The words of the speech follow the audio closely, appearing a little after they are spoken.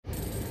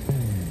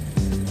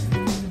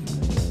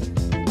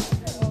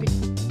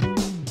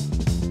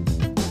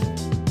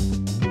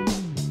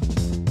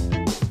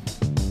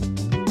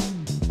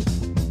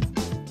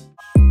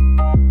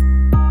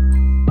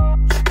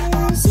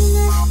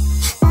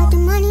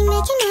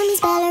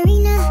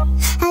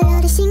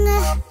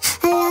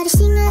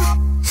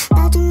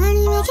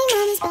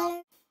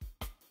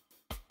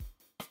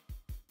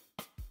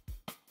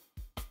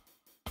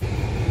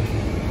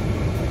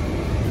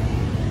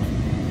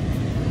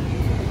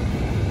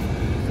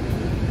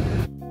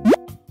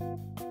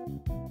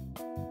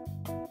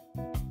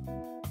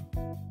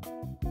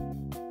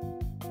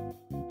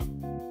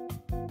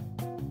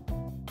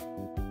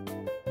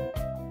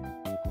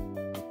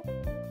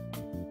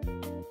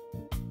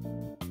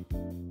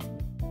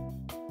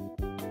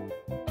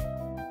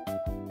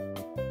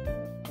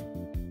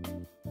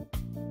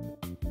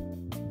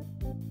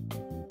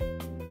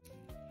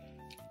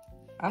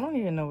I don't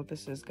even know what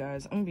this is,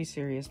 guys. I'm gonna be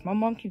serious. My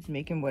mom keeps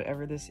making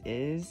whatever this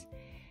is,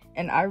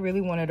 and I really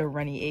wanted a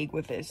runny egg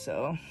with it,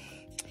 so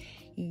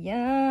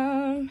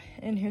yum.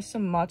 And here's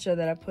some matcha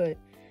that I put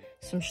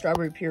some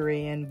strawberry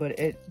puree in, but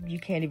you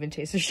can't even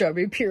taste the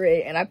strawberry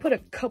puree, and I put a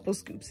couple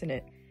scoops in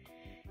it.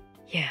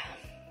 Yeah.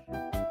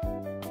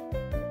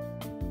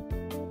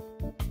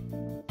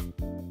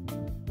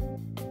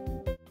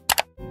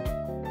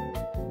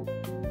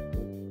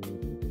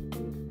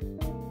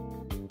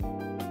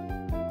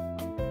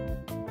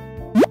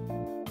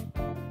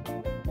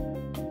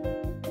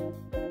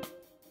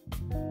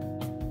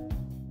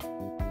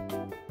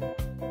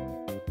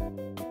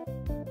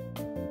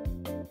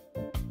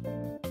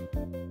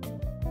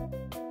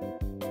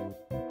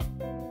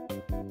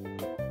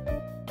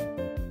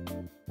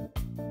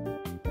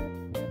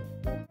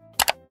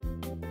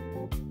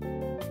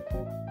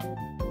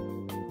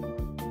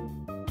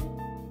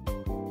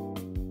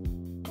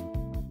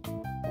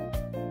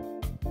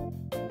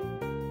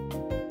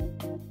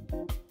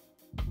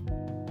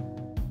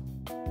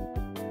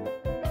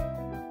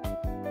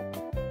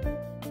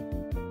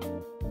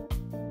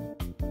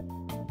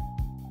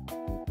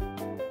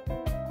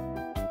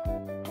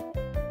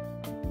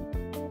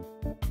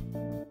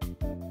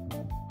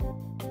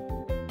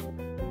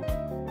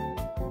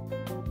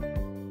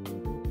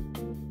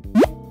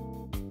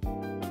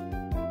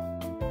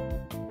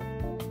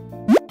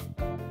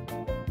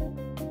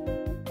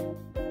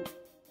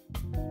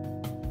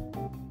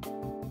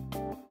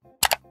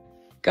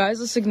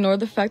 Guys, let's ignore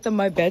the fact that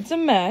my bed's a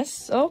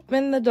mess. Oh,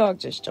 and the dog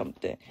just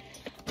jumped in.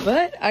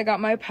 But I got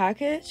my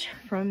package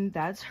from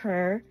That's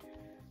Her,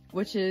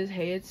 which is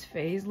Hey It's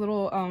Faye's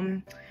little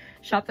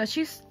shop that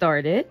she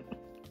started.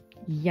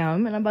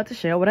 Yum, and I'm about to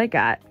share what I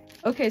got.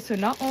 Okay, so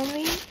not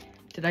only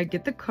did I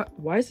get the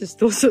why is it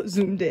still so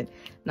zoomed in?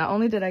 Not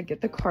only did I get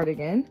the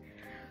cardigan,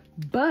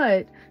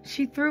 but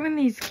she threw in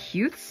these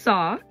cute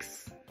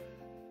socks,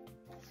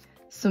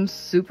 some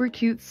super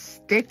cute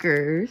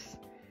stickers,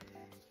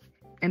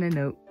 and a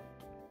note.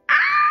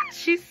 Ah,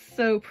 she's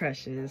so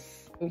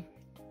precious.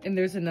 And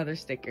there's another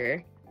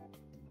sticker.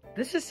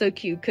 This is so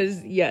cute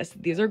because yes,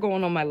 these are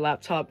going on my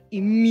laptop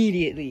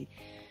immediately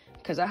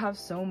because I have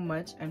so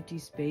much empty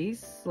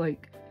space,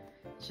 like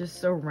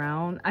just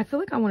around. I feel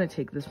like I want to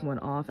take this one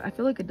off. I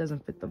feel like it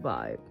doesn't fit the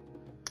vibe,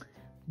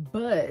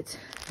 but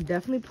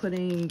definitely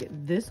putting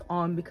this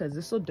on because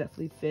this will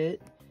definitely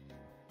fit.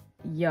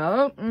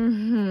 Yup.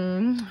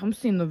 I'm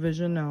seeing the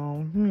vision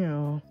now.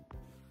 Yeah.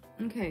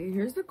 Okay,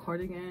 here's the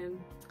cardigan.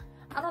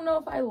 I don't know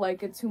if I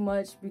like it too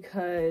much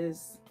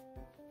because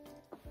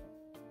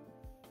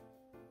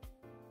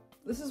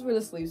this is where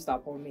the sleeves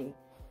stop on me.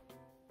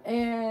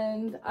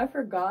 And I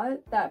forgot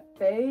that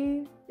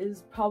Faye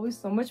is probably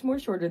so much more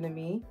shorter than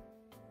me.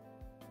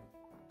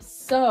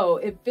 So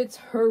it fits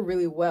her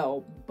really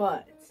well,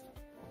 but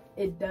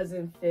it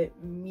doesn't fit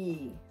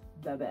me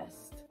the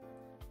best.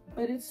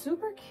 But it's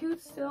super cute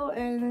still,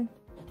 and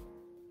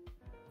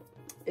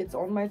it's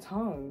on my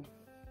tongue.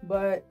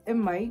 But it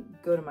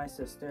might go to my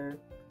sister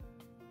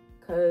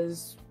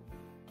because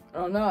I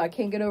don't know, I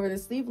can't get over the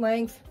sleeve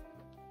length.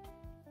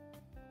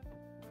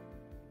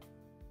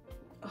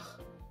 Ugh.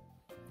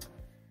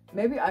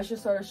 Maybe I should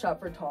start a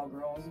shop for tall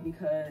girls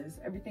because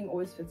everything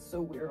always fits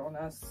so weird on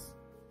us.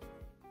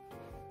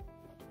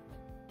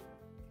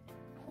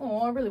 Oh,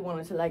 I really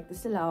wanted to like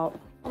this out.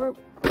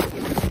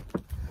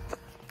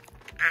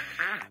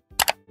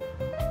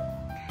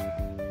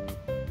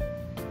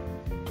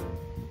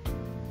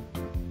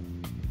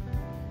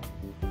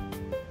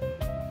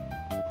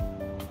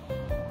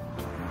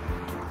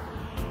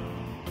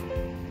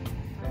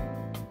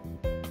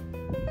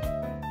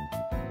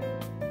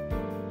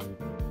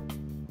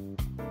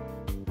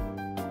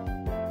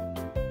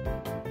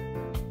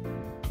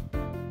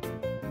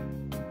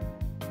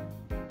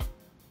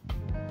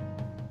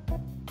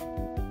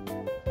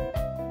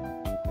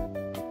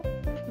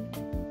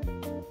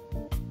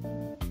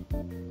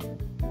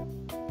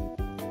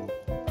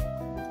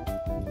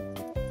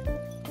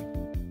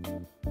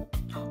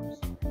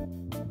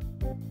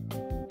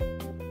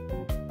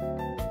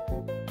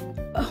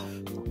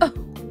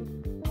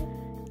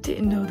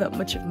 Didn't know that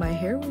much of my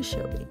hair was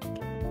showing.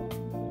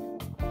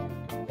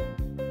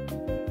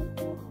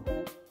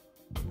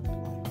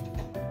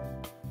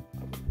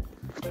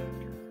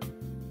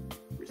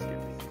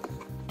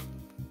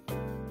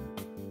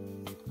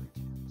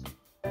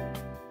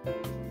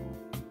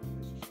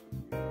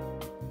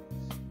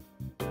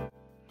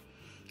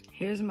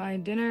 Here's my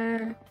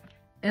dinner.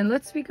 And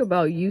let's speak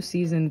about You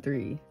Season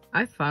 3.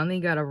 I finally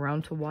got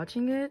around to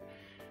watching it.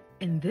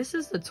 And this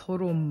is the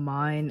total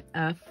mind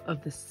F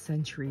of the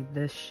century,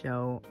 this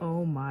show.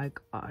 Oh my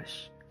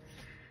gosh.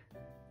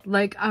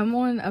 Like, I'm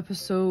on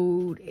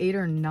episode 8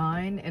 or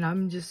 9, and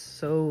I'm just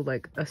so,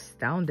 like,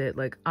 astounded.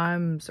 Like,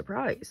 I'm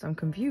surprised. I'm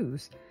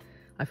confused.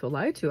 I feel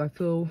lied to. I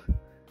feel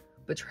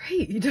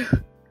betrayed.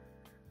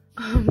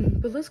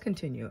 But let's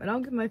continue, and I'll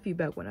give my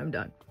feedback when I'm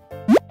done.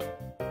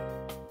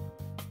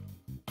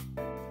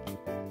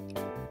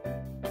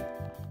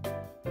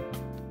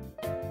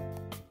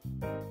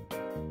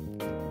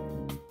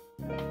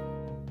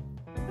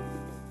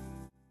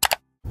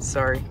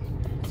 sorry.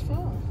 It's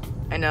fall.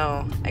 I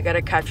know. I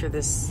gotta capture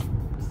this,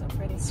 So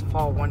pretty. this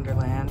fall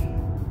wonderland.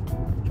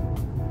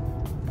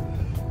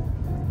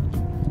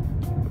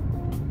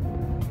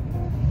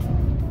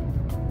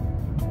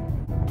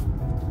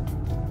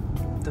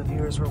 The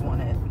viewers were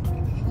wanted.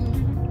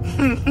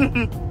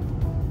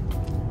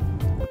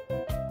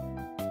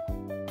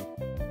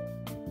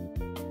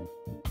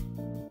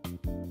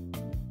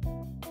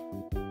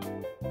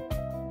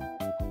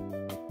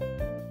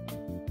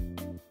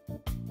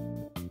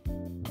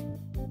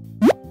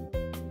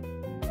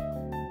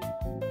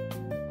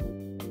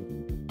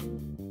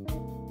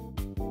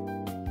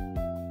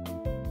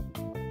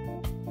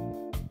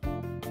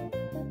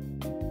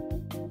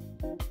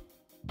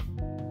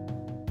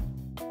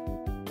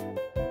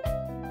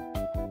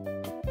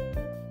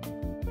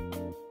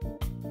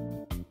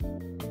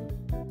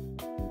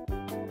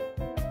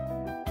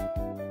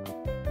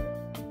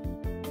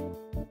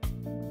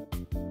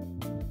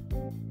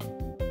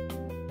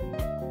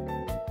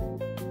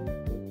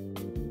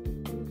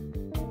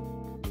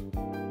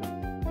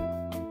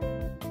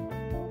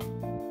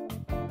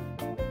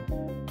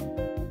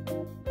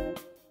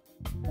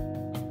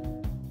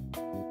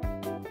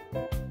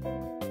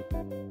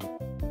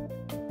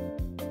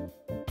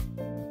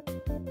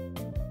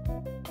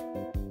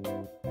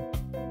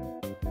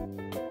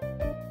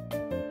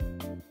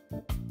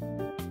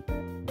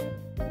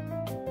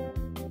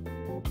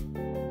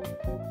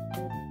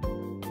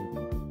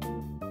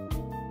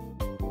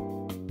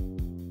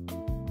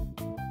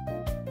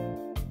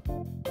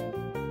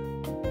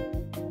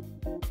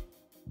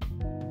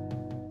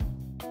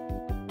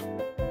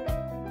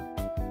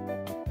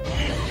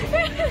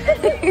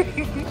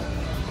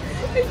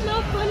 It's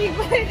not funny,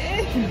 but it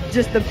is.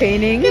 Just the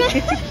painting.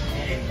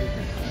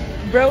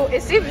 Bro,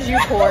 it seems you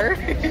poor.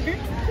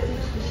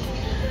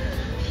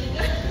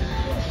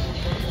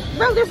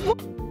 Bro, there's one.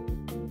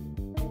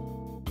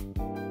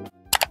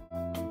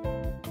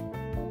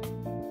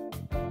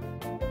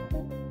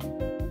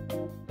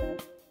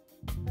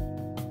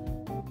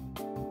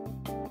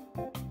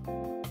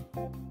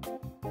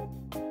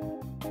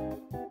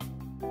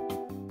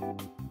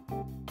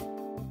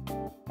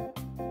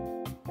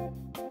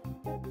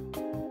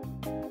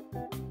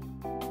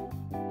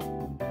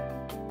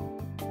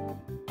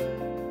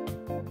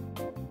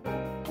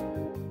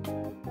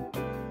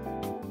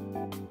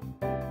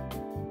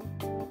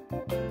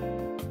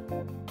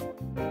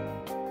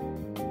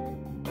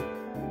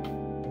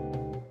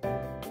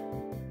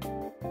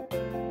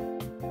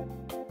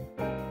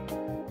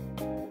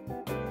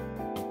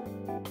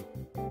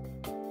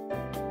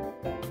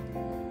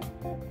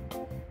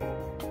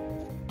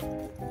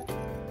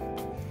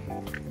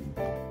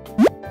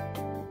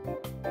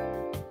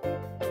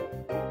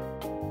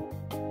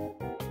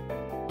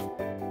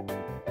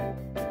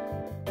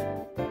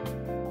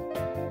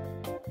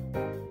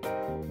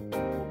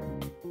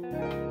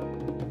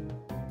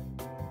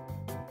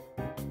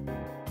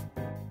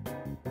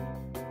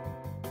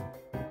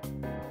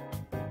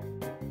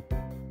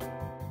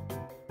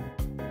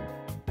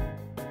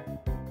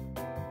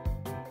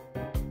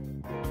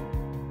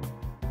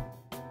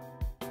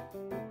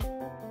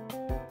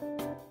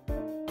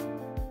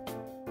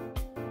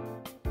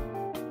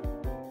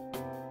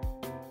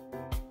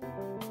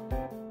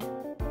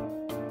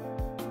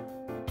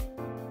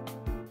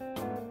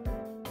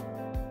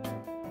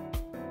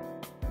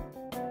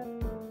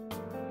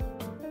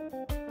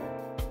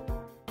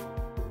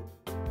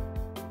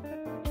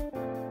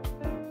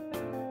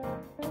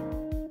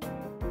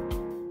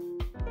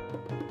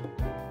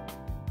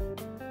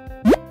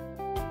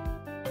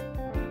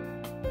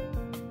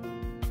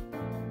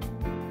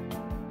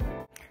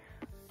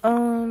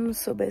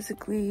 So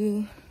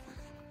basically,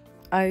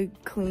 I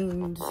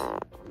cleaned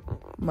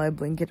my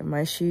blanket and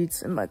my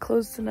sheets and my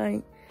clothes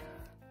tonight.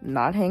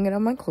 Not hanging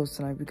on my clothes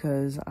tonight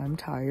because I'm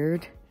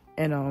tired.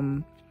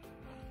 And,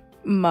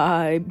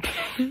 my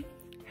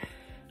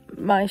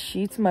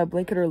sheets and my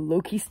blanket are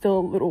low-key still a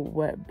little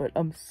wet, but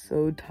I'm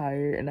so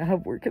tired and I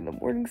have work in the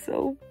morning,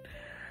 so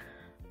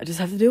I just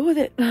have to deal with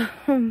it.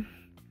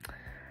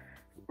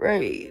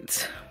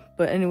 Right.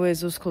 But anyways,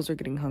 those clothes are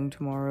getting hung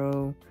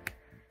tomorrow.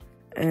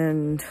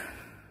 And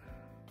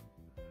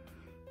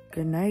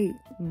good night.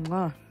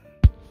 Mwah.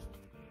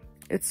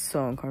 It's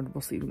so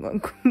uncomfortable sleeping on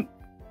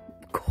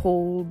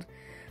cold,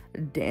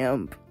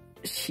 damp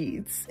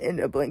sheets and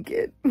a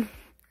blanket.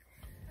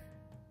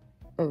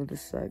 Oh,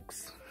 this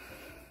sucks.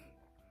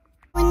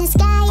 When the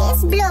sky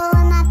is blue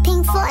and my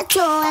pink 4-2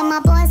 and my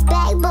boys